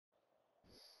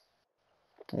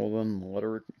Well then, let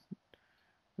her.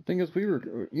 The thing is, we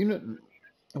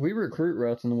recruit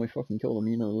rats and then we fucking kill them.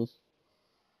 You know this.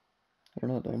 We're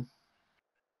not dumb.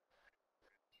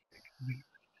 Mm.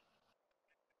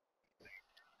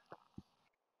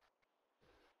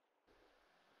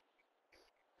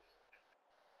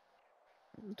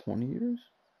 20 years?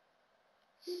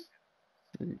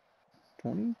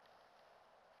 20?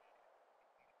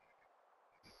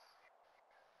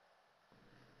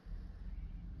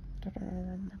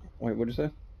 Wait, what'd you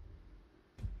say?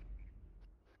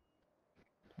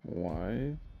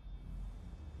 Why?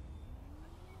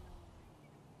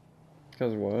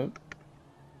 Because what?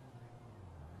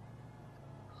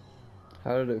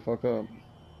 How did it fuck up?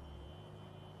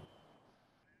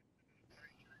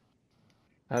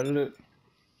 How did it...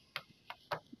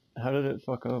 How did it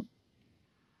fuck up?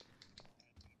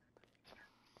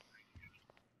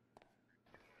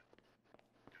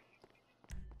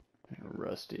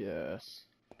 Rusty ass.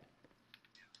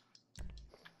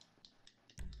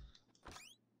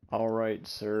 Alright,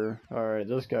 sir. Alright,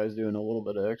 this guy's doing a little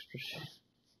bit of extra shit.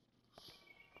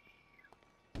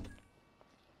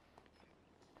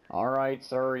 Alright,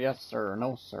 sir. Yes, sir.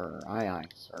 No, sir. Aye, aye,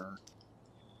 sir.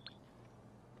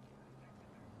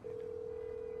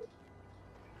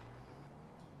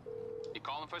 You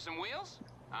calling for some wheels?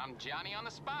 I'm Johnny on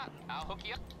the spot. I'll hook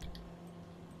you up.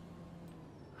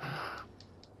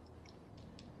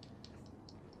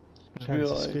 Kind of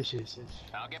suspicious.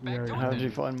 I'll get back to it. How'd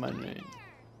you find my name?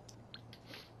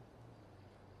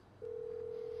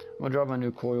 I'm gonna drop my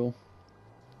new coil.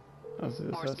 That's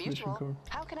the Assassination core.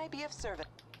 How can I be of service?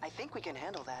 I think we can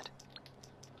handle that.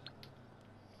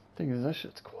 Thing is, that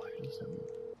shit's quiet as hell.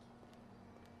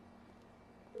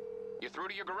 You're through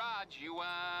to your garage. You,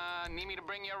 need me to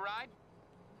bring you a ride?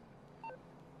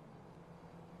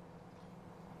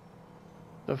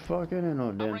 The fuck? Ain't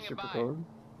no damn bring it by. supercar.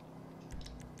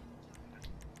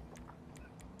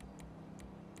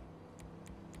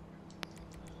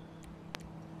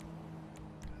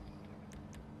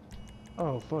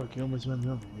 Oh fuck, you almost ran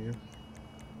me over, man.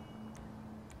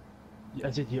 I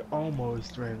said you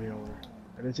almost ran me over.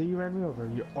 I didn't say you ran me over,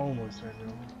 you almost ran me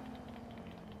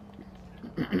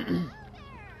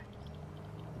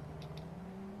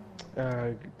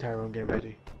over. Tyrone, get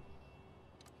ready.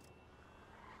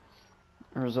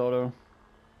 Risotto.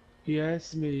 He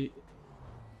asked me...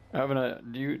 Haven't I...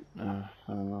 Do you... I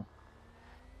don't know.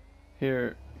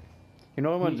 Here. You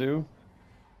know what I'm gonna do?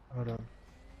 Hold on.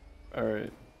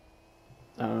 Alright.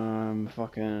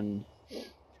 Fucking...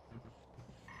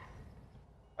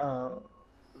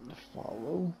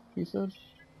 Follow, he said?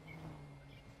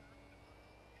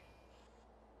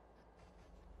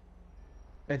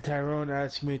 And Tyrone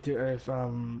asked me to if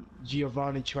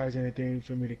Giovanni tries anything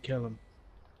for me to kill him.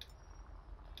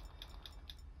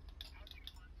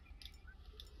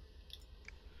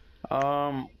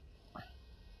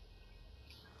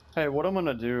 Hey, what I'm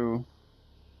gonna do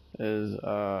is,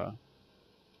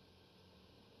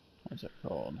 what's it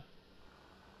called?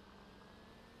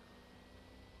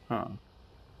 Huh.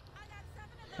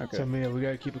 Okay. So, Mia, we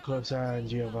gotta keep a close eye on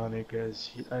Giovanni,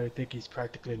 because I think he's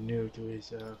practically new to his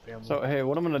family. So, hey,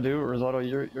 what I'm gonna do, Risotto,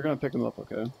 you're gonna pick him up,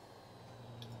 okay?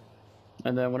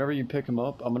 And then whenever you pick him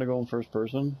up, I'm gonna go in first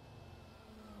person.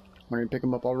 When you pick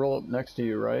him up, I'll roll up next to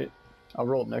you, right? I'll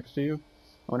roll up next to you.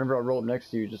 Whenever I roll up next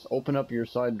to you, just open up your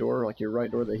side door, like your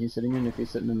right door that he's sitting in, if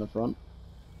he's sitting in the front.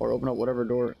 Or open up whatever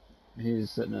door he's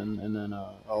sitting in, and then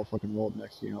I'll fucking roll up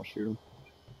next to you and I'll shoot him.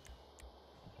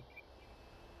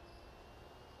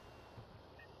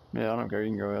 Yeah, I don't care, you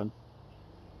can go ahead.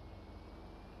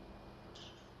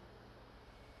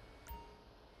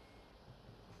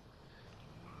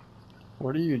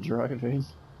 What are you driving?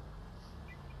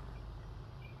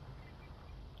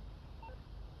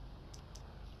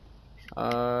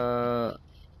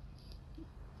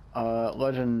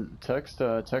 Legend, text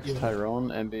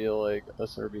Tyrone and be like,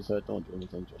 Acerbi said don't do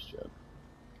anything just yet.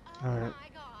 Oh Alright. my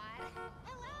god.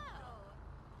 Hello.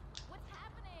 What's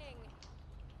happening?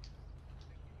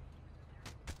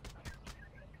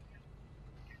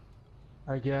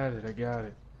 I got it, I got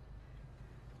it.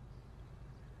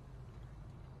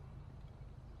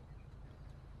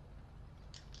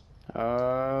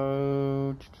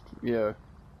 Yeah. Hello there.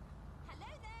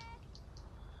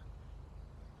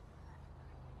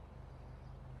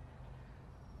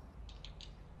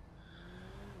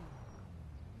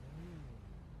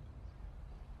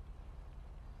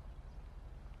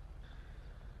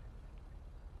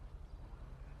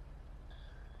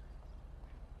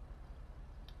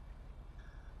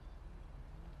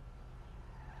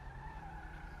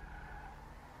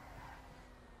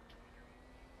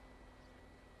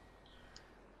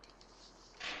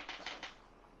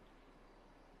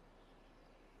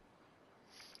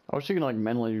 I wish you could like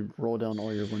manually roll down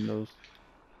all your windows.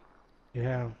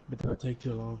 Yeah, but that'll take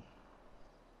too long.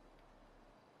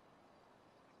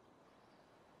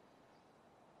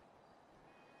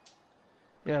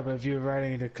 Yeah, but if you're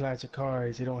riding the classic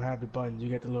cars, you don't have the buttons. You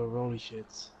get the little rolly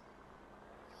shits.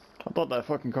 I thought that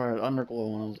fucking car had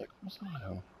underglow, and I was like, what's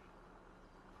that?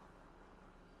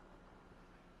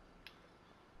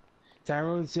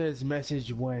 Tyrone says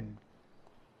message when.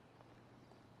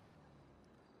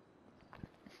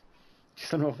 You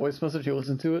send him a voice message, he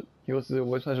listens to it. He listens to a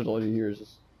voice message, all you hear is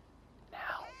just, now.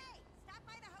 Hey, stop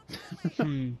by the hotel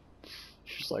later. Hmm.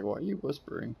 She's just like, why are you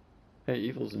whispering? Hey,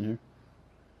 Evil's in here.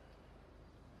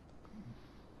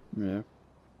 Yeah.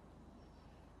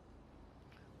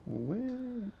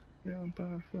 Where down by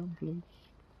some place.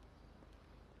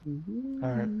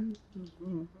 Alright.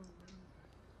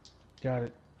 Got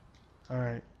it.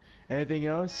 Alright. Anything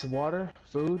else? Water?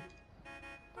 Food?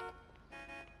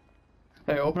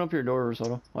 Hey, open up your door,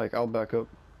 Risotto. Like, I'll back up.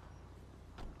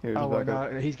 Here, just Oh, well, back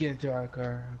up. no, he's getting to our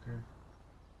car. Okay.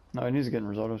 No, he needs to get in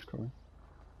Risotto's car.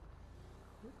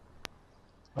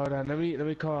 Hold on, let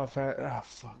me call fat. Oh,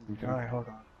 fuck. Okay. Alright, hold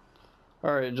on.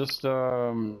 Alright, just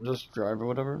drive or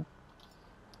whatever.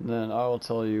 Then I'll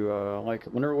tell you, like,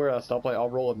 whenever we're at a stoplight, I'll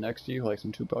roll up next to you, like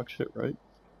some Tupac shit, right?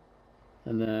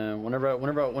 And then whenever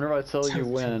I tell you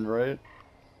when, right?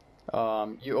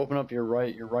 You open up your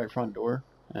right front door,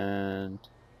 and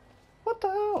what the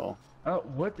hell? Oh,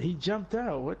 what? He jumped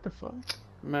out. What the fuck?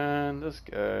 Man, this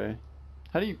guy.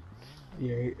 How do you?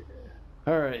 Yeah.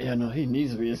 Alright, yeah, no, he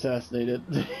needs to be assassinated.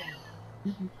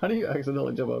 How do you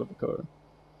accidentally jump out of a car?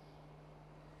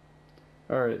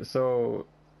 Alright, so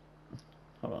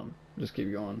hold on, just keep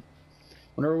going.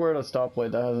 Whenever we're at a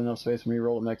stoplight that has enough space for me to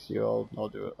roll up next to you, I'll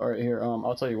do it. Alright, here,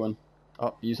 I'll tell you when.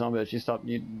 Oh, you son of a bitch, you stop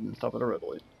at a red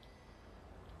light.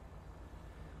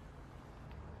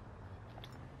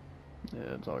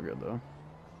 Yeah, it's all good though.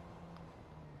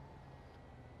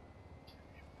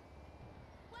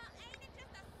 Well, ain't it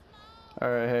just a small...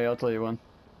 Alright, hey, I'll tell you when.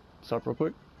 Stop real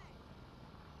quick.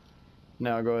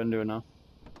 Now, go ahead and do it now.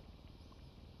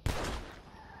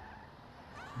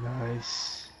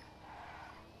 Nice.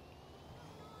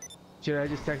 Should I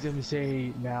just text him and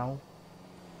say now?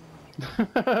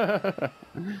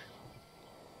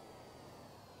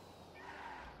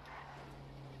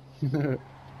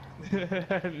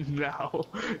 Now.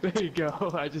 There you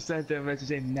go. I just sent him a message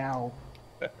saying now.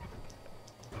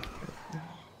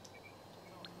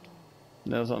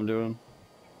 That's what I'm doing.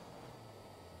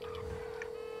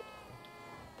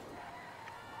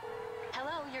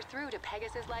 Hello, you're through to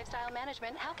Pegasus Lifestyle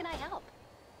Management. How can I help?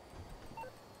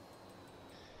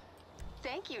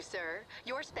 Thank you, sir.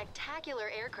 Your spectacular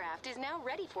aircraft is now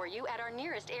ready for you at our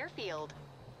nearest airfield.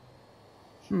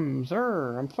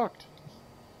 Sir, I'm fucked.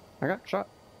 I got shot.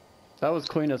 That was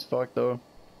clean as fuck, though.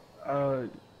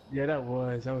 Yeah, that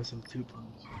was some two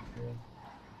pumps. Yeah.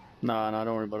 Nah,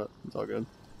 don't worry about it. It's all good.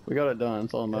 We got it done.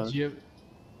 It's all that matters.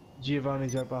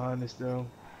 Giovanni's right behind us, though.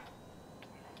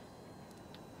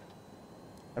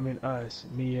 I mean, us.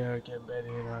 Mia, Ken, Betty,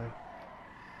 and I.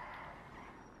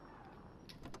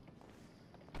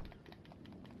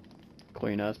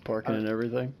 Clean ass parking and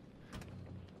everything.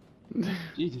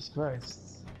 Jesus Christ.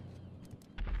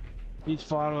 He's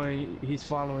following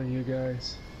you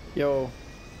guys. Yo.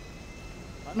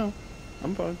 I know.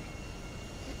 I'm fine.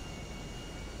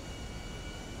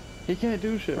 He can't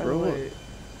do shit, By bro. the Look. way,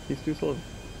 He's too slow.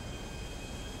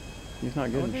 He's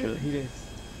not getting shit. He did.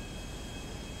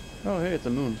 Oh, hey, it's a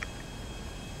moon.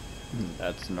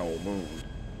 That's no moon.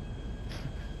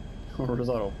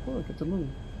 Risotto. Look, it's a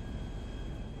moon.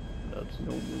 That's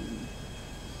no moon.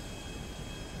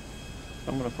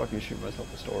 I'm gonna fucking shoot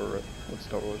myself a Star Wars reference.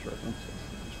 That's what it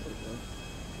was.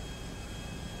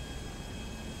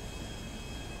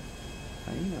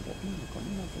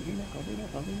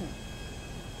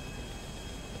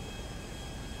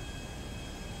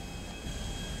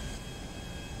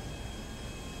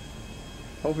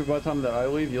 Hopefully by the time that I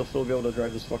leave, you'll still be able to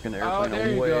drive this fucking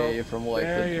airplane away from like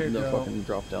the fucking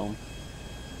drop down.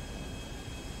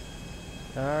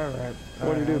 Alright.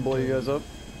 What do you do, blow you guys up?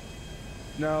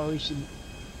 No, he should.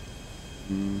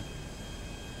 Figured.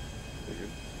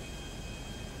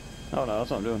 Oh no, that's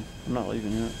what I'm doing. I'm not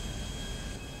leaving yet.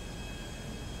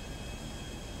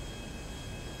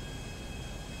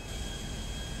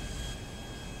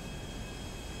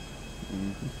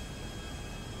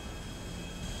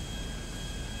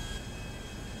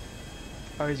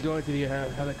 Oh, he's going to the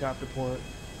helicopter port.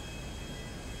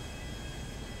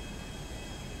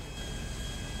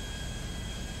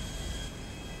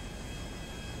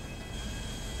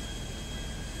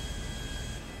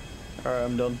 Alright,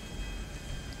 I'm done.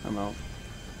 I'm out.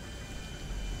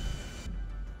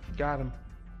 Got him.